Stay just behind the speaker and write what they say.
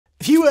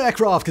Few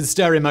aircraft can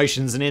stir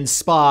emotions and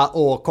inspire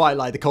awe quite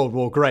like the Cold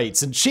War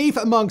greats, and chief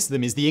amongst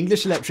them is the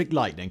English Electric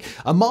Lightning.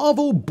 A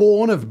marvel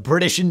born of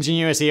British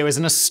ingenuity, it was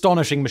an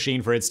astonishing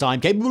machine for its time,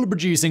 capable of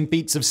producing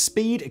feats of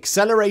speed,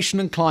 acceleration,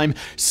 and climb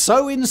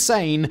so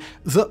insane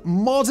that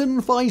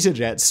modern fighter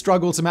jets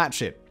struggle to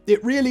match it.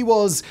 It really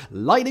was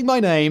lightning by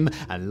name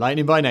and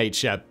lightning by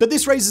nature. But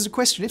this raises a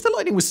question. If the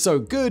Lightning was so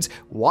good,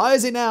 why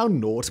is it now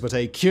naught but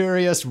a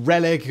curious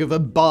relic of a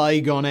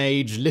bygone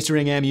age,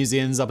 littering air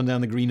museums up and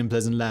down the green and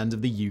pleasant land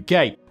of the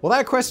UK? Well,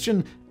 that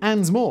question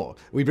and more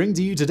we bring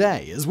to you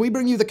today as we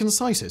bring you the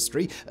concise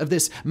history of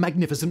this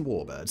magnificent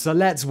warbird. So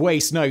let's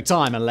waste no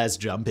time and let's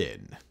jump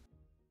in.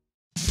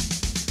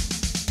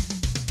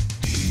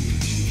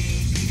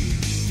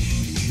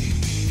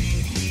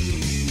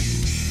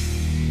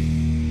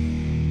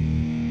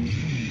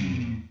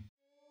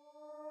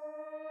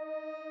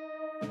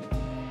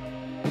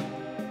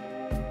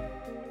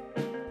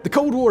 The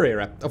Cold War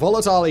era, a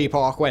volatile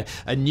epoch where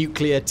a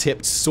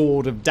nuclear-tipped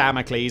sword of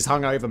Damocles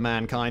hung over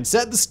mankind,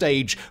 set the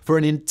stage for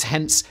an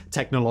intense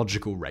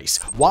technological race.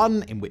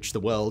 One in which the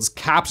world's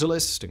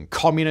capitalist and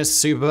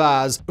communist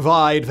superpowers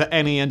vied for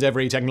any and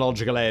every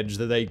technological edge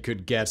that they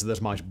could get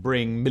that might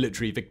bring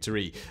military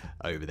victory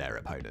over their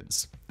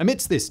opponents.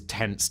 Amidst this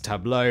tense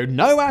tableau,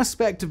 no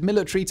aspect of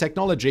military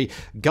technology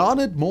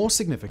garnered more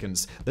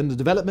significance than the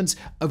development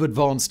of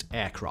advanced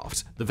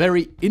aircraft, the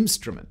very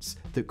instruments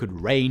that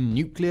could rain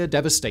nuclear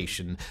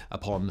devastation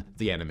upon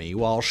the enemy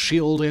while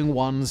shielding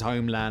one's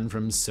homeland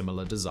from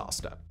similar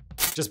disaster.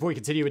 Just before we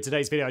continue with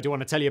today's video, I do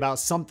want to tell you about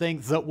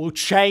something that will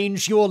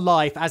change your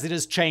life as it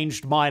has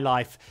changed my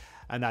life.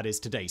 And that is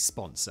today's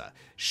sponsor,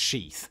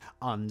 Sheath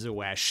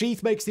Underwear.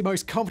 Sheath makes the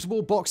most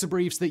comfortable boxer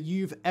briefs that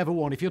you've ever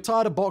worn. If you're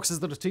tired of boxers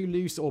that are too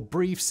loose or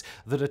briefs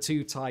that are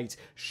too tight,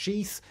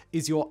 Sheath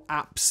is your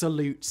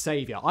absolute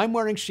savior. I'm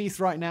wearing Sheath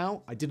right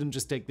now. I didn't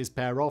just take this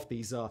pair off.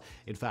 These are,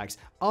 in fact,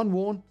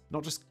 unworn,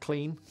 not just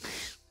clean.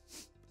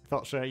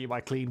 Thought showing you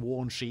my clean,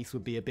 worn Sheath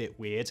would be a bit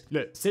weird.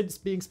 Look, since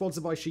being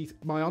sponsored by Sheath,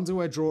 my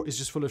underwear drawer is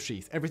just full of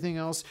Sheath. Everything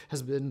else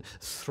has been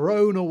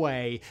thrown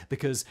away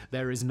because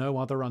there is no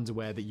other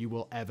underwear that you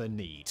will ever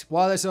need.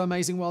 Why they're so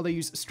amazing? Well, they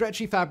use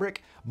stretchy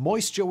fabric,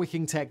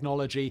 moisture-wicking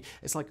technology.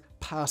 It's like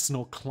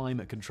personal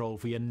climate control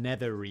for your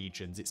nether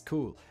regions. It's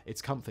cool.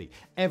 It's comfy.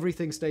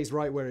 Everything stays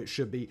right where it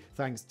should be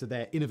thanks to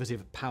their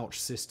innovative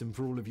pouch system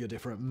for all of your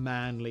different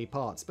manly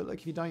parts. But look,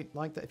 if you don't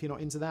like that, if you're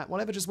not into that,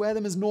 whatever, just wear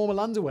them as normal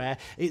underwear.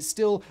 It's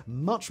still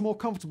much more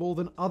comfortable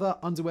than other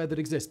underwear that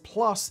exist.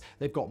 Plus,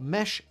 they've got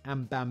mesh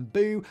and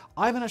bamboo.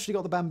 I haven't actually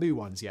got the bamboo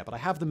ones yet, but I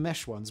have the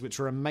mesh ones, which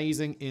are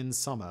amazing in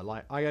summer.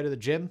 Like, I go to the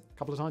gym a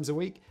couple of times a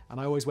week, and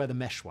I always wear the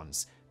mesh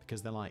ones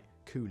because they're like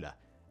cooler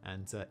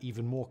and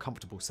even more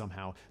comfortable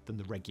somehow than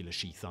the regular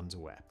Sheath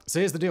underwear. So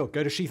here's the deal.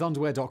 Go to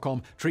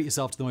sheathunderwear.com, treat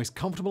yourself to the most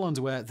comfortable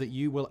underwear that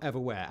you will ever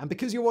wear. And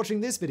because you're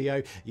watching this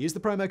video, use the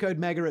promo code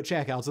MEGA at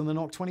checkout and they'll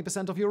knock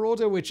 20% off your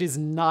order, which is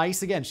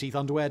nice. Again,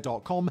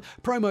 sheathunderwear.com,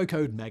 promo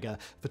code MEGA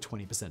for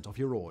 20% off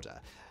your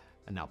order.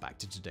 And now back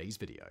to today's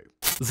video.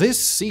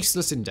 This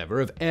ceaseless endeavor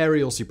of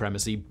aerial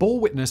supremacy bore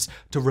witness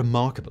to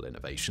remarkable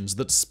innovations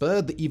that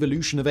spurred the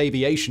evolution of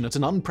aviation at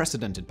an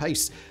unprecedented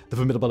pace. The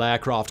formidable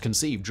aircraft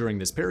conceived during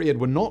this period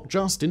were not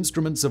just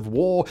instruments of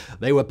war,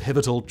 they were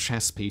pivotal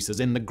chess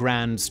pieces in the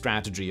grand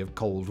strategy of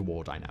Cold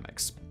War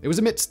dynamics. It was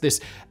amidst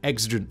this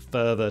exigent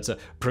fervor to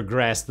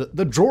progress that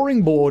the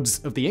drawing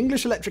boards of the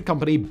English Electric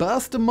Company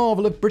birthed a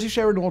marvel of British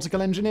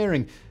aeronautical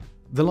engineering.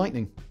 The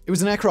Lightning. It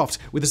was an aircraft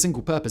with a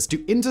single purpose: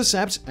 to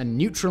intercept and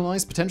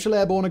neutralize potential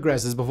airborne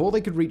aggressors before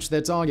they could reach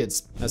their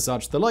targets. As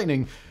such, the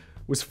Lightning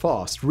was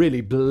fast, really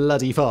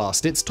bloody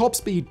fast. Its top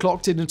speed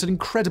clocked in at an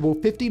incredible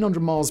 1,500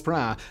 miles per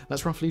hour.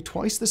 That's roughly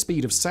twice the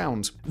speed of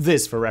sound.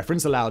 This, for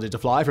reference, allowed it to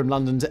fly from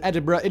London to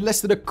Edinburgh in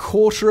less than a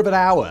quarter of an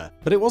hour.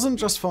 But it wasn't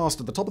just fast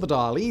at the top of the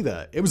dial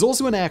either. It was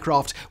also an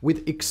aircraft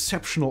with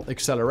exceptional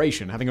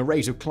acceleration, having a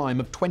rate of climb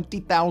of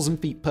 20,000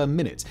 feet per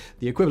minute,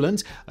 the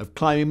equivalent of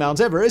climbing Mount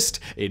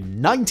Everest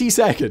in 90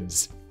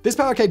 seconds. This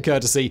power came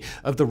courtesy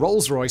of the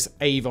Rolls-Royce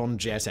Avon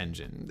jet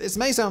engine. This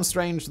may sound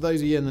strange to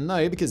those of you in the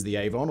know because the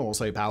Avon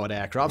also powered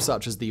aircraft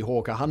such as the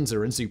Hawker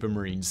Hunter and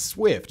Supermarine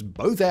Swift,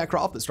 both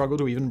aircraft that struggled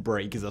to even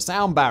break the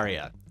sound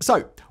barrier.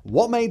 So,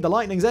 what made the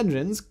Lightning's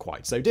engines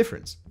quite so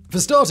different? For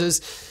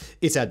starters,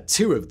 it had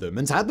two of them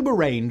and had them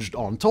arranged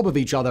on top of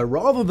each other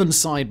rather than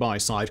side by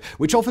side,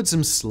 which offered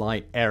some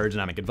slight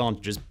aerodynamic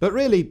advantages. But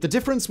really, the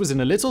difference was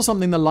in a little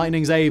something the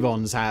Lightning's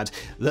Avons had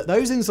that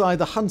those inside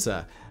the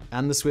Hunter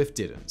and the Swift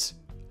didn't: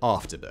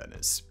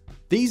 afterburners.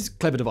 These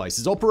clever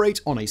devices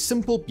operate on a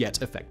simple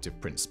yet effective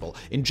principle: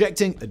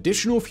 injecting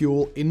additional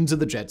fuel into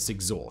the jet's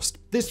exhaust.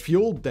 This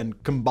fuel then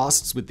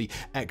combusts with the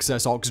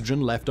excess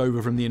oxygen left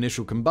over from the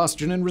initial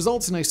combustion and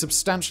results in a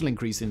substantial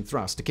increase in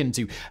thrust, akin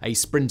to a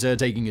sprinter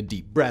taking a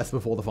deep breath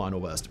before the final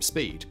burst of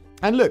speed.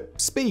 And look,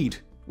 speed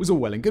was all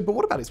well and good, but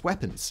what about its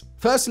weapons?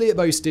 Firstly, it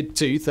boasted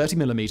two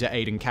 30mm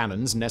Aiden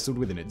cannons nestled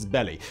within its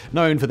belly.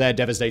 Known for their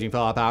devastating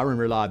firepower and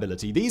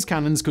reliability, these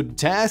cannons could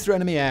tear through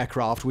enemy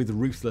aircraft with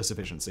ruthless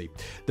efficiency.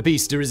 The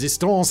piece de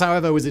resistance,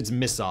 however, was its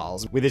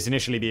missiles, with it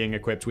initially being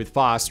equipped with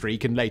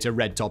Firestreak and later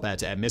Red Top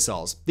air-to-air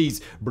missiles.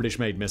 These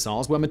British-made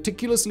missiles were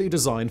meticulously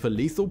designed for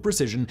lethal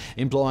precision,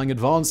 employing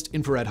advanced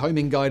infrared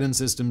homing guidance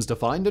systems to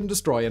find and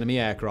destroy enemy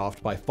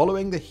aircraft by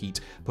following the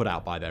heat put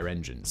out by their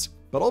engines.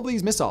 But of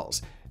these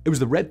missiles, it was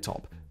the Red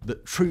Top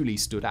that truly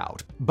stood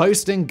out,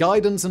 boasting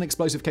guidance and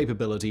explosive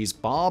capabilities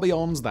far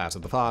beyond that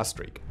of the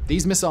Firestreak.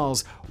 These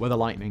missiles were the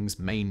Lightning's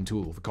main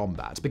tool for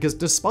combat, because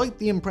despite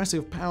the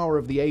impressive power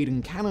of the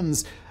Aiden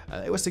cannons,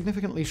 they were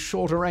significantly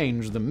shorter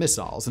range than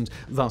missiles, and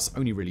thus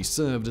only really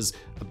served as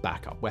a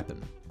backup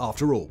weapon.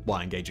 After all,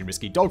 why engage in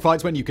risky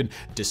dogfights when you can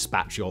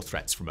dispatch your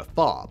threats from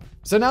afar?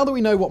 So now that we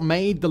know what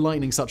made the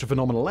Lightning such a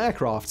phenomenal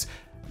aircraft,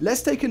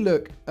 let's take a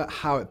look at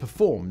how it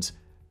performed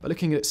by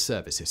looking at its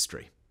service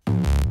history.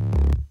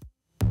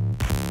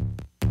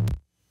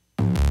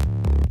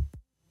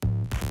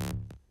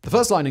 The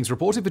first Lightnings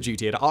reported for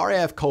duty at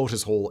RAF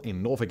Coulter's Hall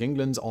in Norfolk,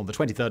 England on the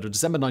 23rd of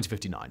December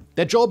 1959.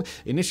 Their job,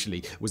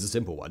 initially, was a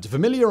simple one: to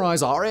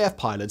familiarize RAF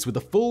pilots with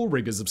the full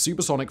rigors of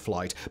supersonic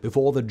flight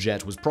before the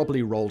jet was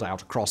properly rolled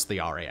out across the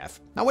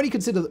RAF. Now, when you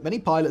consider that many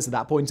pilots at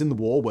that point in the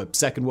war were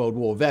Second World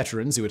War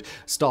veterans who had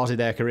started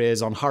their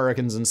careers on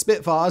Hurricanes and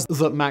Spitfires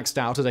that maxed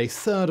out at a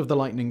third of the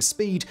Lightning's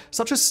speed,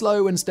 such a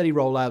slow and steady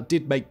rollout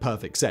did make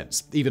perfect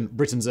sense. Even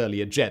Britain's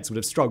earlier jets would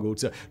have struggled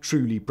to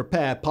truly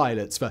prepare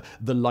pilots for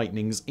the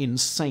Lightning's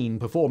insane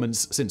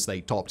performance, since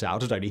they topped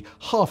out at only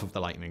half of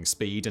the Lightning's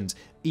speed, and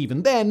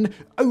even then,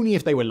 only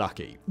if they were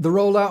lucky. The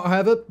rollout,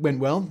 however, went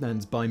well,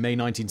 and by May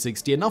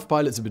 1960, enough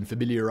pilots had been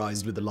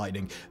familiarized with the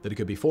Lightning that it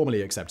could be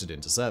formally accepted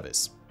into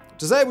service.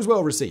 To say it was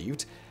well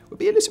received would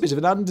be a little bit of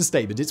an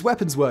understatement. Its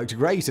weapons worked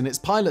great, and its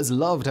pilots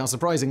loved how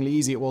surprisingly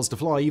easy it was to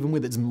fly, even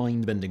with its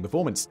mind-bending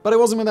performance. But it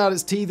wasn't without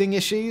its teething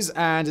issues,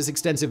 and its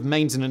extensive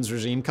maintenance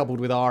regime, coupled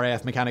with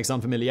RAF mechanics'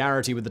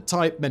 unfamiliarity with the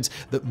type, meant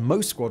that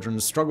most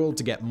squadrons struggled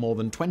to get more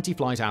than 20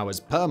 flight hours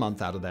per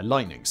month out of their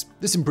Lightnings.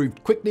 This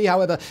improved quickly,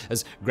 however,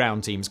 as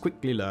ground teams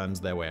quickly learned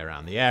their way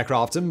around the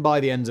aircraft, and by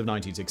the end of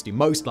 1960,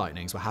 most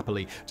Lightnings were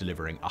happily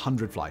delivering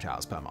 100 flight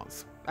hours per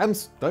month.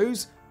 And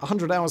those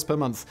 100 hours per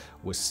month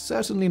was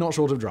certainly not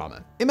short of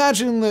drama.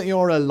 Imagine that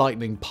you're a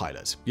Lightning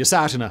pilot. You're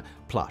sat in a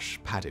plush,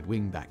 padded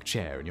wingback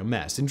chair in your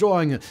mess,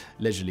 enjoying a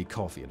leisurely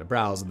coffee and a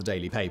browse of the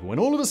daily paper, when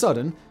all of a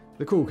sudden,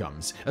 the call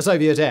comes. A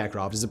Soviet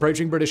aircraft is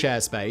approaching British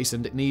airspace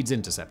and it needs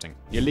intercepting.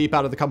 You leap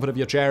out of the comfort of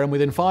your chair, and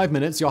within 5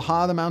 minutes you're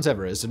higher than Mount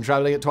Everest and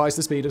traveling at twice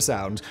the speed of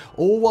sound,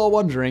 all while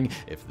wondering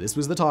if this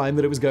was the time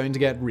that it was going to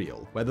get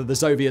real, whether the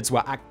Soviets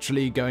were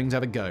actually going to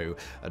have a go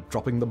at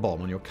dropping the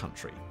bomb on your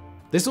country.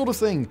 This sort of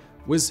thing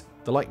was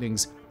the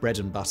Lightning's bread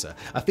and butter,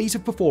 a feat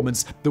of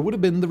performance that would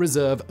have been the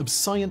reserve of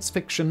science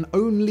fiction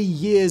only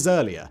years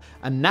earlier,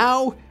 and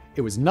now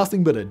it was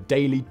nothing but a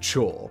daily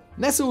chore.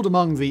 Nestled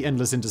among the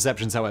endless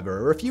interceptions,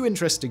 however, are a few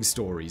interesting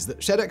stories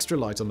that shed extra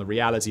light on the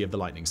reality of the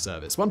Lightning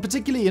service. One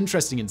particularly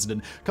interesting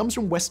incident comes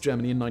from West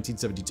Germany in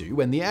 1972,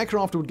 when the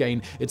aircraft would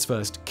gain its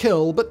first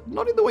kill, but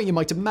not in the way you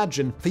might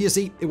imagine. For you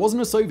see, it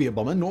wasn't a Soviet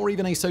bomber, nor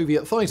even a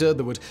Soviet fighter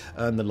that would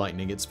earn the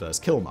Lightning its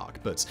first kill mark,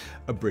 but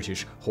a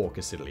British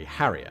Hawker Siddeley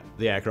Harrier.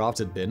 The aircraft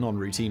had been on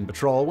routine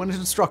patrol when it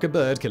had struck a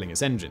bird, killing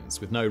its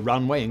engines. With no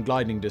runway and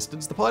gliding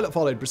distance, the pilot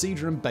followed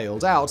procedure and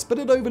bailed out, but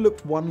had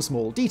overlooked one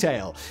small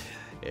detail.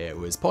 It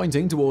was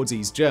pointing towards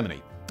East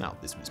Germany. Now,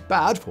 this was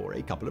bad for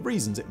a couple of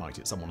reasons. It might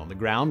hit someone on the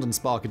ground and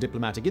spark a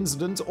diplomatic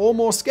incident, or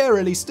more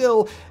scarily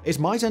still, it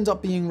might end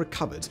up being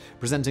recovered,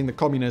 presenting the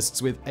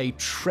communists with a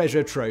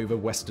treasure trove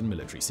of Western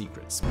military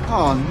secrets.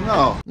 Oh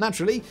no!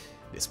 Naturally,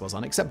 this was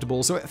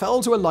unacceptable, so it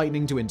fell to a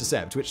Lightning to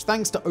intercept, which,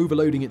 thanks to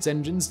overloading its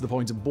engines to the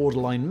point of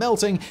borderline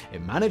melting,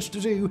 it managed to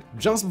do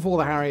just before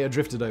the Harrier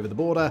drifted over the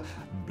border,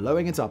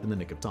 blowing it up in the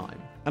nick of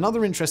time.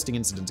 Another interesting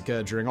incident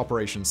occurred during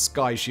Operation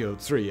Sky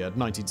Shield 3, a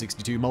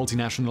 1962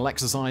 multinational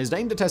exercise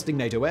aimed at testing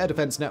NATO air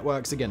defense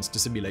networks against a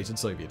simulated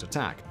Soviet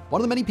attack.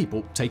 One of the many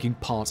people taking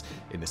part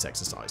in this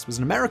exercise was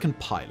an American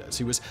pilot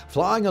who was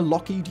flying a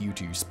Lockheed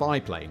U-2 spy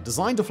plane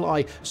designed to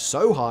fly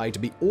so high to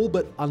be all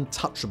but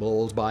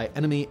untouchable by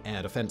enemy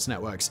air defense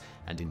networks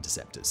and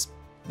interceptors.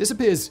 This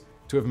appears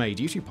to have made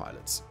U-2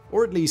 pilots,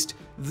 or at least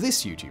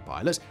this U-2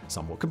 pilot,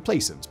 somewhat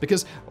complacent,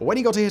 because when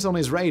he got a hit on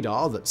his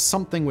radar that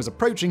something was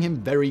approaching him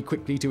very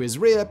quickly to his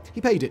rear, he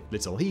paid it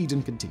little heed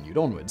and continued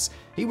onwards.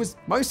 He was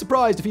most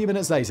surprised a few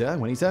minutes later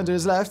when he turned to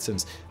his left,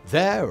 and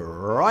there,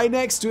 right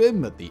next to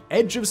him at the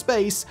edge of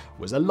space,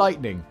 was a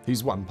Lightning,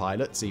 whose one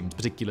pilot seemed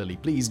particularly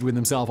pleased with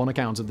himself on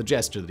account of the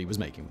gesture that he was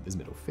making with his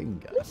middle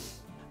finger.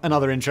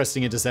 Another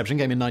interesting interception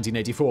came in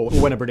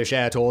 1984, when a British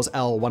Air Tours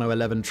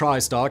L-1011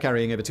 TriStar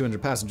carrying over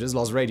 200 passengers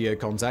lost radio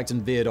contact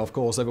and veered off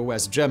course over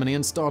West Germany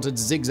and started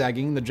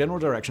zigzagging in the general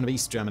direction of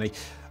East Germany.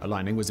 A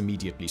Lightning was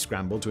immediately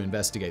scrambled to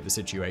investigate the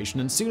situation,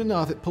 and soon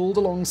enough it pulled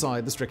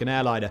alongside the stricken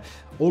airliner.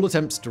 All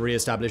attempts to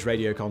re-establish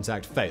radio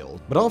contact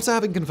failed, but after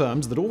having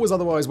confirmed that all was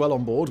otherwise well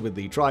on board with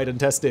the tried and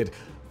tested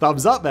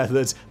thumbs up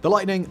method, the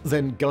Lightning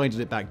then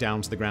guided it back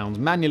down to the ground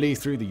manually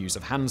through the use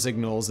of hand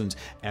signals and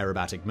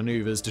aerobatic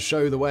maneuvers to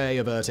show the way,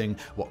 averting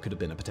what could have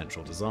been a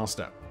potential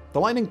disaster. The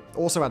Lightning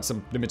also had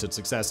some limited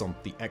success on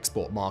the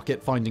export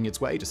market, finding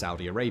its way to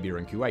Saudi Arabia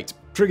and Kuwait.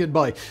 Triggered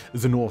by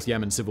the North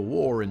Yemen civil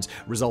war and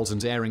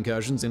resultant air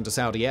incursions into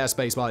Saudi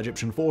airspace by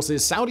Egyptian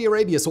forces, Saudi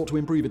Arabia sought to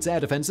improve its air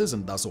defenses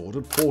and thus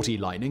ordered 40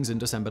 Lightnings in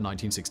December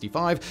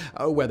 1965,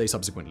 where they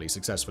subsequently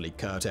successfully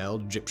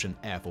curtailed Egyptian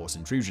Air Force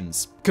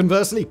intrusions.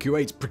 Conversely,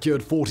 Kuwait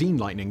procured 14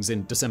 Lightnings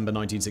in December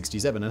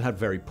 1967 and had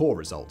very poor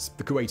results.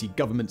 The Kuwaiti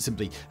government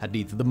simply had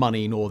neither the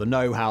money nor the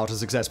know-how to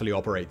successfully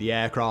operate the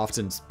aircraft,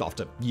 and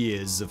after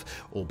years of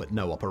all but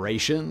no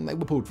operation, they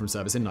were pulled from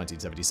service in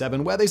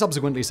 1977, where they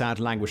subsequently sat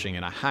languishing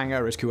in a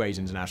hangar at Kuwait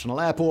International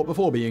Airport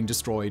before being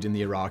destroyed in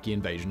the Iraqi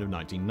invasion of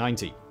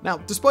 1990. Now,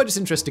 despite its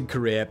interesting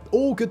career,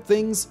 all good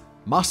things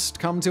must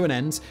come to an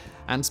end,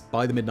 and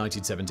by the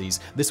mid-1970s,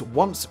 this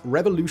once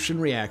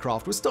revolutionary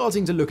aircraft was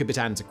starting to look a bit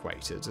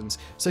antiquated, and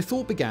so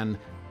thought began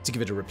to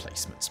give it a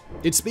replacement.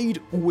 Its speed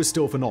was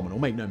still phenomenal,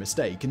 make no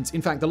mistake, and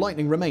in fact the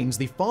Lightning remains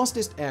the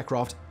fastest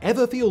aircraft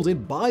ever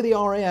fielded by the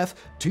RAF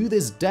to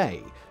this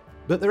day.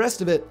 But the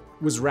rest of it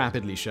was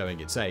rapidly showing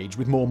its age,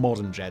 with more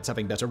modern jets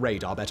having better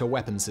radar, better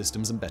weapon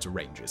systems, and better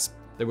ranges.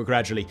 They were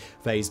gradually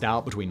phased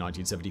out between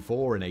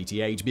 1974 and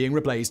 88, being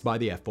replaced by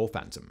the F-4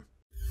 Phantom.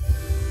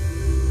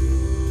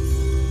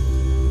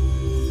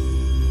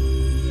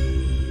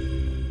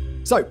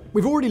 So,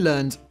 we've already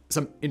learned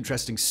some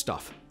interesting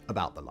stuff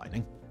about the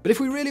Lightning, but if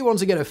we really want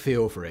to get a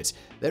feel for it,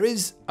 there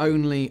is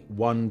only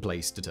one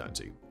place to turn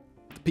to: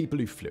 the people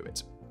who flew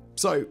it.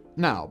 So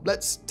now,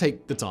 let's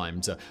take the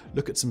time to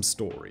look at some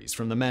stories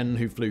from the men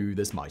who flew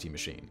this mighty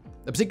machine.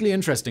 A particularly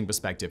interesting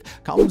perspective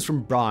comes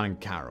from Brian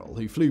Carroll,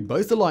 who flew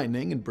both the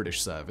Lightning in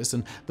British service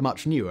and the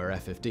much newer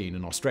F-15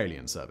 in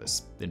Australian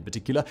service. In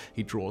particular,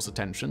 he draws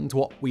attention to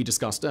what we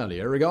discussed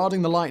earlier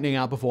regarding the Lightning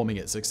outperforming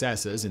its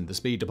successors in the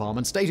speed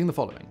department, stating the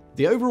following: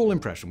 "The overall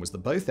impression was that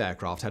both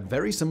aircraft had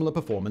very similar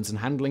performance and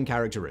handling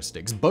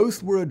characteristics.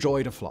 Both were a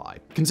joy to fly.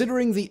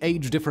 Considering the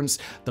age difference,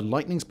 the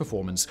Lightning's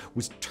performance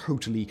was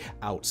totally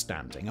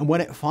outstanding, and when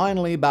it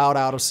finally bowed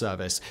out of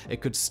service,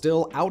 it could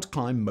still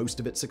outclimb most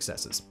of its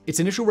successors.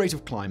 Its initial rate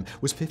of climb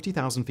was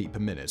 50,000 feet per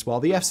minute, while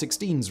the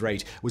F-16's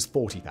rate was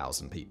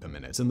 40,000 feet per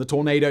minute, and the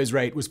Tornado's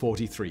rate was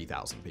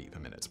 43,000 feet per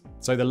minute.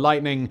 So the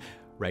Lightning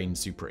reigned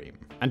supreme.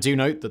 And do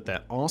note that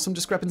there are some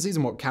discrepancies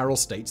in what Carroll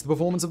states the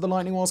performance of the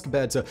Lightning was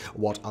compared to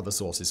what other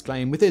sources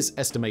claim, with his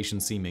estimation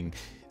seeming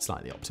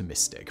slightly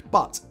optimistic.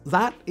 But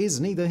that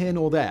is neither here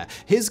nor there.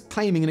 His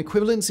claiming an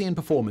equivalency in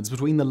performance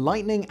between the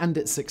Lightning and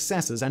its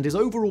successors and his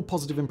overall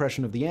positive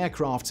impression of the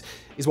aircraft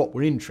is what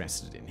we're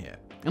interested in here.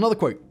 Another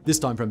quote, this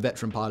time from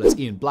veteran pilot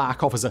Ian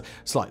Black, offers a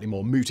slightly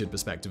more mooted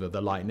perspective of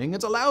the Lightning.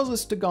 It allows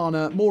us to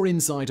garner more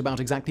insight about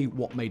exactly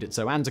what made it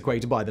so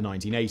antiquated by the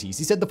 1980s.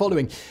 He said the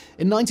following: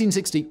 "In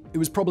 1960, it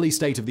was probably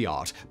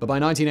state-of-the-art, but by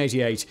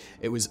 1988,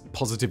 it was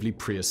positively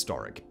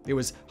prehistoric. It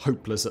was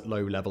hopeless at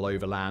low level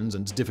over land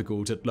and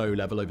difficult at low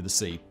level over the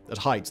sea. At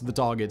height, the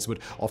targets would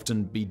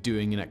often be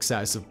doing in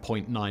excess of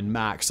 0.9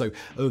 Mach, so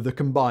the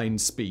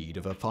combined speed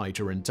of a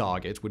fighter and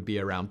target would be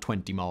around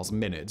 20 miles a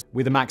minute.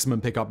 With a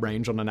maximum pickup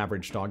range on an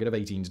average target of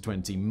 18 to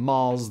 20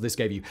 miles, this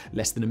gave you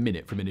less than a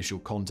minute from initial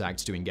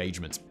contact to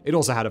engagement. It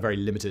also had a very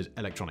limited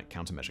electronic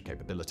countermeasure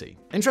capability."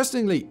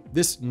 Interestingly,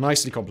 this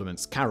nicely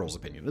complements Carroll's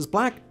opinion, as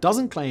Black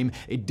doesn't claim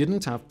it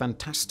didn't have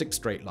fantastic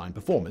straight-line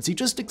performance. He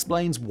just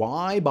explains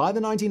why, by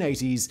the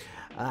 1980s,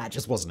 that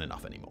just wasn't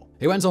enough anymore.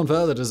 He went on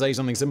further to say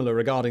something similar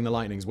regarding the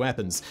Lightning's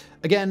weapons.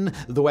 Again,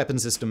 the weapon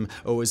system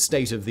was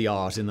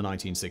state-of-the-art in the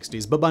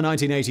 1960s, but by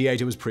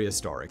 1988 it was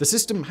prehistoric. The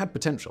system had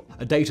potential,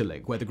 a data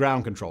link where the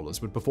ground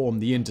controllers would perform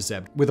the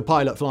intercept with the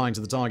pilot flying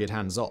to the target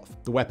hands-off.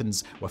 The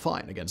weapons were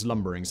fine against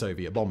lumbering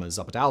Soviet bombers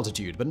up at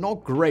altitude, but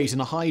not great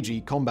in a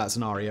high-G combat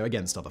scenario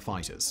against other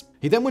fighters.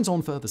 He then went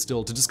on further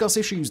still to discuss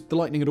issues the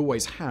Lightning had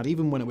always had,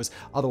 even when it was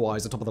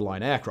otherwise a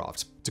top-of-the-line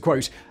aircraft. To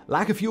quote,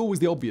 "Lack of fuel was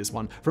the obvious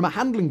one. From a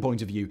handling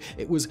point of view,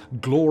 it was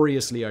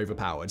gloriously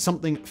overpowered,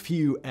 something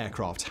few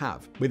aircraft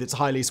have. With its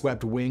highly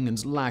swept wing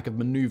and lack of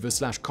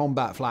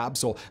maneuver/combat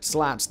flaps or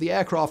slats, the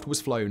aircraft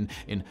was flown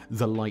in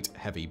the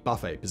light-heavy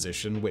buffet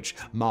position, which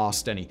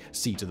masked any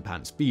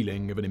seat-of-the-pants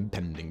feeling of an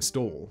impending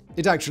stall.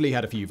 It actually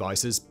had a few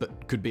vices,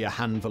 but could be a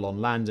handful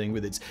on landing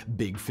with its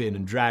big fin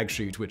and drag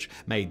chute, which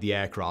made the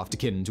aircraft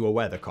akin to a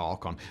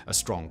weathercock on a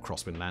strong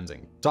crosswind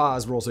landing.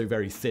 Tires were also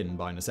very thin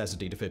by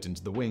necessity to fit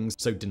into the wings,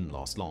 so didn't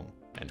last long."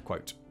 End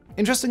quote.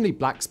 Interestingly,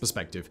 Black's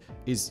perspective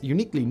is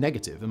uniquely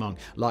negative among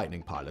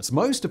Lightning pilots,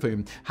 most of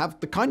whom have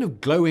the kind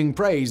of glowing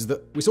praise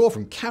that we saw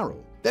from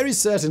Carroll. There is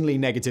certainly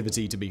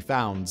negativity to be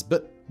found,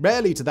 but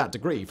rarely to that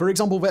degree. For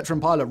example, veteran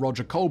pilot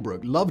Roger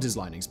Colebrook loved his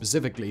Lightning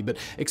specifically, but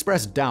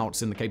expressed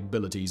doubts in the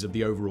capabilities of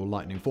the overall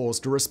Lightning force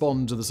to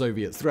respond to the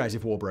Soviet threat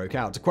if war broke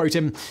out. To quote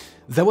him,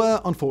 "There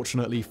were,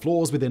 unfortunately,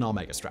 flaws within our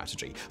mega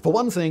strategy. For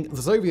one thing,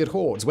 the Soviet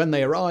hordes, when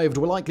they arrived,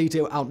 were likely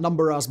to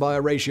outnumber us by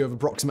a ratio of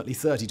approximately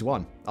 30 to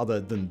 1.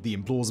 Other than the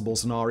implausible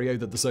scenario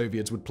that the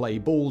Soviets would play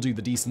ball, do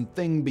the decent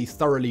thing, be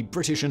thoroughly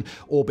British, and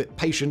orbit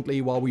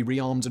patiently while we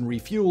rearmed and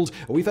refueled,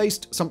 we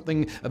faced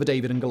something of a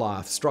David and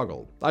Goliath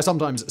struggle. I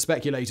sometimes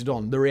speculated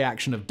on the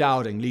reaction of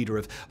Dowding, leader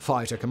of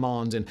Fighter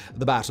Command in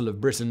the Battle of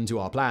Britain, to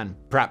our plan.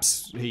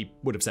 Perhaps he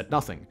would have said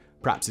nothing.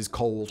 Perhaps his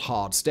cold,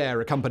 hard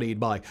stare, accompanied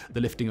by the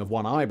lifting of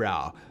one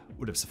eyebrow,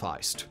 would have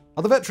sufficed."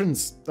 Other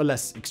veterans are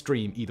less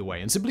extreme either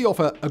way and simply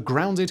offer a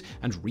grounded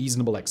and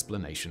reasonable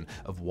explanation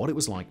of what it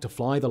was like to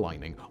fly the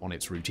Lightning on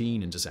its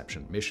routine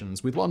interception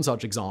missions, with one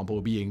such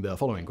example being the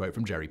following quote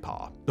from Jerry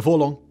Parr. "Before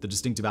long, the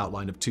distinctive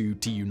outline of two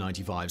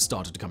Tu-95s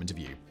started to come into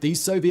view.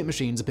 These Soviet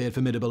machines appeared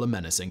formidable and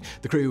menacing.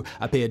 The crew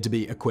appeared to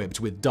be equipped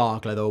with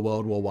dark leather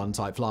World War I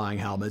type flying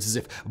helmets, as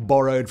if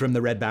borrowed from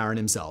the Red Baron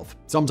himself.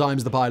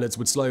 Sometimes the pilots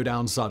would slow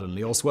down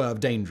suddenly or swerve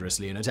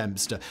dangerously in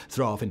attempts to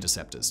throw off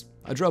interceptors.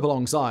 I drove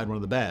alongside one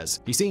of the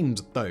bears. He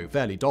seemed, though,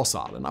 fairly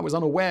docile, and I was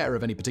unaware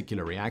of any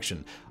particular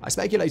reaction. I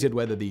speculated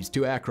whether these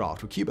two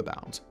aircraft were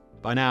Cuba-bound.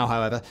 By now,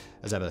 however,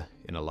 as ever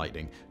in a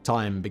Lightning,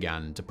 time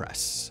began to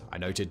press. I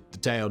noted the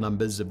tail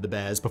numbers of the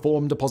bears,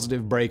 performed a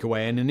positive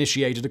breakaway, and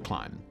initiated a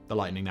climb. The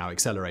Lightning now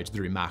accelerated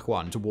through Mach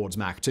 1 towards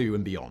Mach 2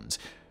 and beyond.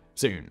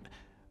 Soon,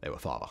 they were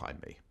far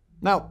behind me."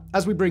 Now,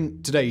 as we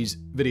bring today's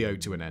video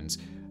to an end,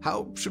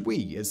 how should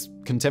we, as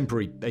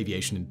contemporary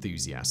aviation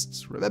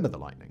enthusiasts, remember the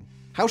Lightning?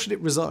 How should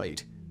it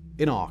reside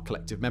in our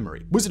collective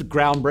memory? Was it a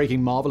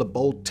groundbreaking marvel, a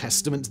bold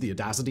testament to the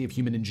audacity of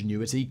human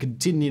ingenuity,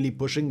 continually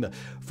pushing the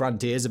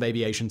frontiers of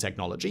aviation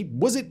technology?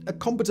 Was it a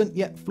competent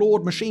yet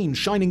flawed machine,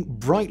 shining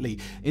brightly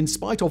in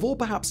spite of, or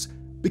perhaps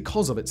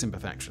because of, its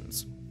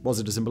imperfections?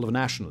 Was it a symbol of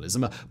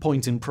nationalism, a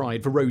point in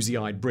pride for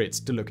rosy-eyed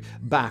Brits to look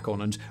back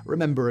on and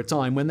remember a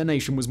time when the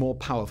nation was more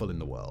powerful in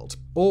the world?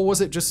 Or was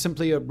it just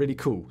simply a really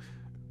cool,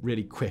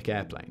 really quick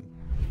airplane?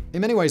 In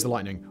many ways, the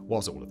Lightning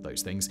was all of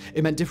those things.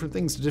 It meant different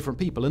things to different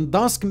people, and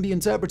thus can be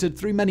interpreted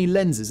through many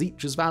lenses,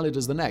 each as valid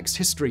as the next.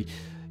 History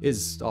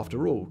is,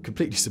 after all,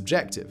 completely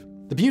subjective.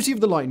 The beauty of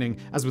the Lightning,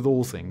 as with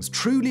all things,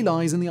 truly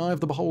lies in the eye of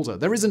the beholder.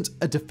 There isn't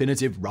a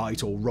definitive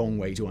right or wrong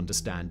way to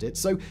understand it.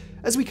 So,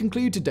 as we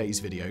conclude today's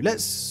video,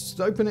 let's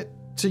open it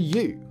to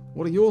you.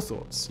 What are your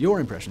thoughts,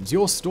 your impressions,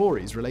 your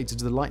stories related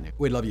to the Lightning?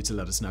 We'd love you to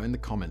let us know in the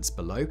comments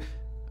below.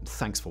 And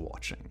thanks for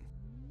watching.